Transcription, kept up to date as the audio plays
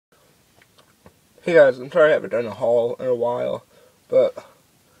Hey guys, I'm sorry I haven't done a haul in a while, but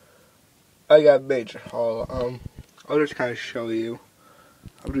I got a major haul. I'll just kind of show you.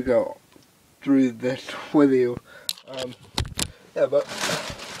 I'm gonna go through this with you. Yeah, but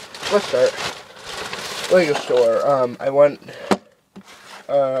let's start. Lego store. I went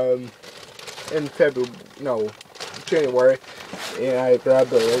in January, and I grabbed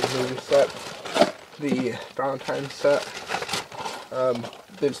the Lego movie set, the Valentine's set.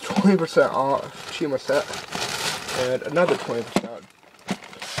 There's 20% off Chima set, and another 20%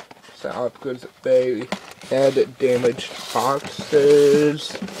 off because they had damaged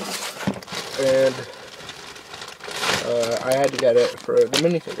boxes, and I had to get it for the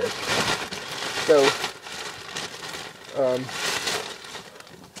minifigures. So,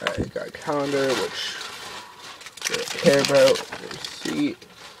 I got a calendar, which I don't care about, receipt,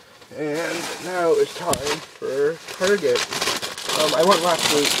 and now it's time for Target. I went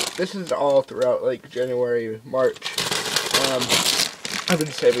last week. This is all throughout, like, January, March. I've been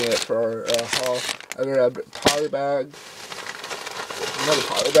saving it for a haul. I grabbed a poly bag, another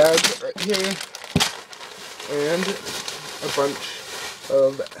poly bag right here, and a bunch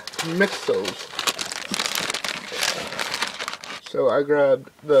of mixels. So I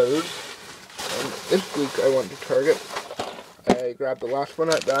grabbed those. This week I went to Target. I grabbed the last one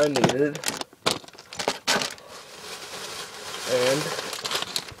that I needed. And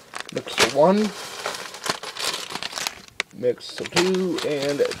Mixel 1, Mixel 2,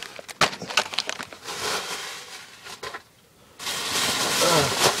 and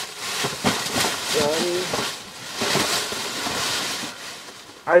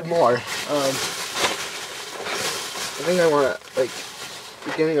I have more. I think I want to, like,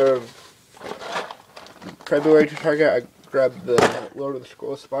 beginning of February to Target, I grabbed the Lord of the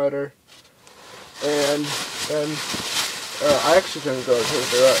Scrolls spider, and then I actually didn't go to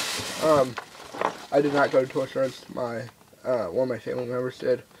Toys R Us. I did not go to Toys R Us. One of my family members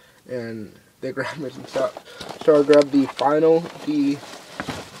did, and they grabbed me some stuff. So I grabbed the final DC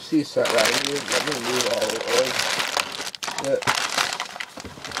set that I needed. Let me move all of it.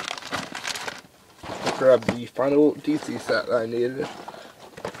 I grabbed the final DC set that I needed.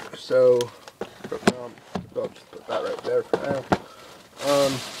 So, I'll just put that right there for now.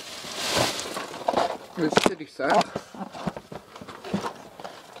 The city set.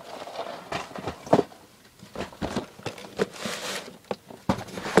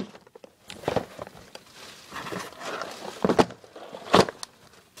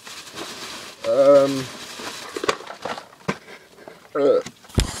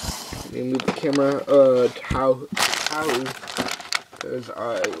 Let me move the camera, because I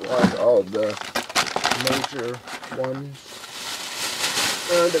want all the major ones.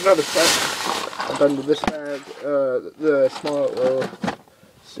 And another set. I'm done with this bag, the small little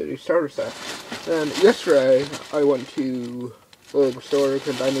city starter set. Then yesterday, I went to the local store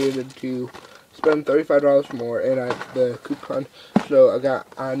because I needed to spend $35 more, and I had the coupon, so I got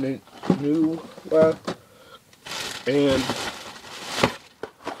a new and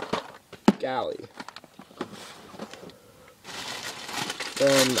galley.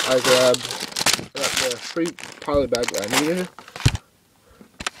 Then I grabbed the free poly bag that I needed.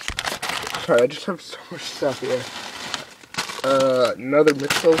 Sorry, I just have so much stuff here. Another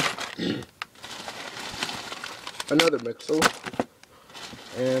mixel. Another mixel.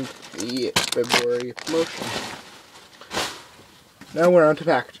 And the February promotion. Now we're on to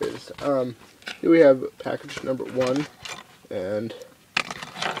packages. Here we have package number 1, and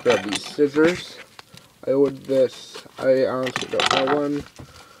grab these scissors. I ordered this. I honestly don't know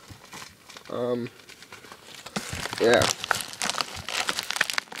one. Yeah.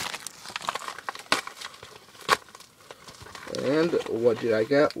 And what did I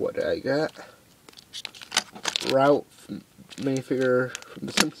get? Ralph minifigure from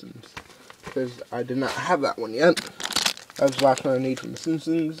The Simpsons, because I did not have that one yet. That was the last one I need from The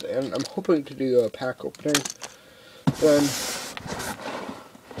Simpsons, and I'm hoping to do a pack opening. Then,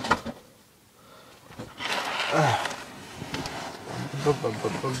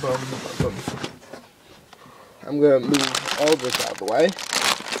 I'm going to move all this out of the way,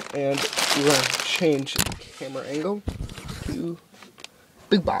 and we're going to change the camera angle to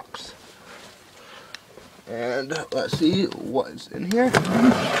big box. And let's see what's in here.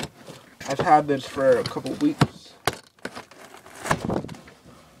 I've had this for a couple weeks.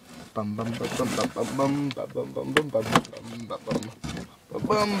 Bum bum bum bum bum bum bum bum bum bum bum bum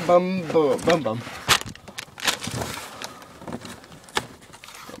bum bum bum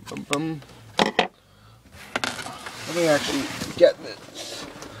bum bum. Let me actually get this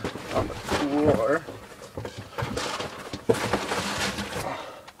on the floor.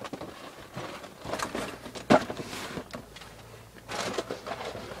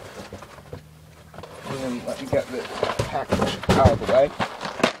 let me get this package out of the way.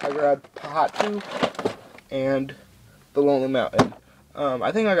 I grabbed Pahatu and the Lonely Mountain.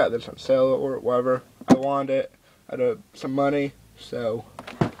 I think I got this on sale or whatever. I wanted it. I had some money, so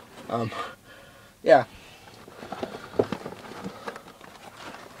yeah.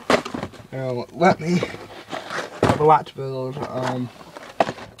 Now let me. I have a lot to build.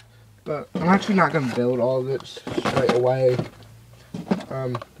 But I'm actually not gonna build all of it straight away.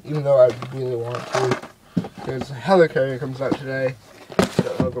 Even though I really want to, because Helicarrier comes out today. I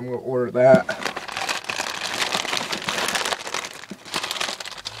don't know if I'm gonna order that.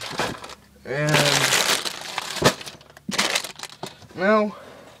 And now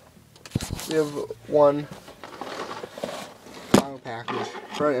we have one final package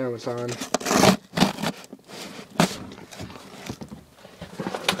from Amazon.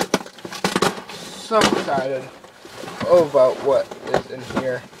 So excited about what is in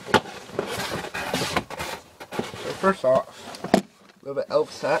here. So first off, we have an elf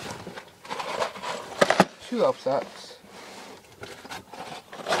set, 2 elf sets,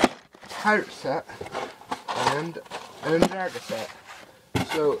 pirate set, and a dragon set.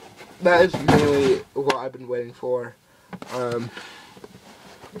 So that is mainly what I've been waiting for.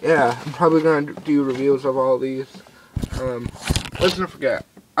 Yeah, I'm probably gonna do reviews of all these. Let's not forget,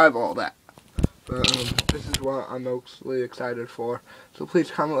 I have all that. But this is what I'm mostly excited for. So please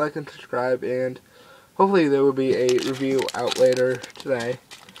comment, like, and subscribe, and hopefully there will be a review out later today.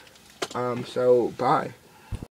 So bye.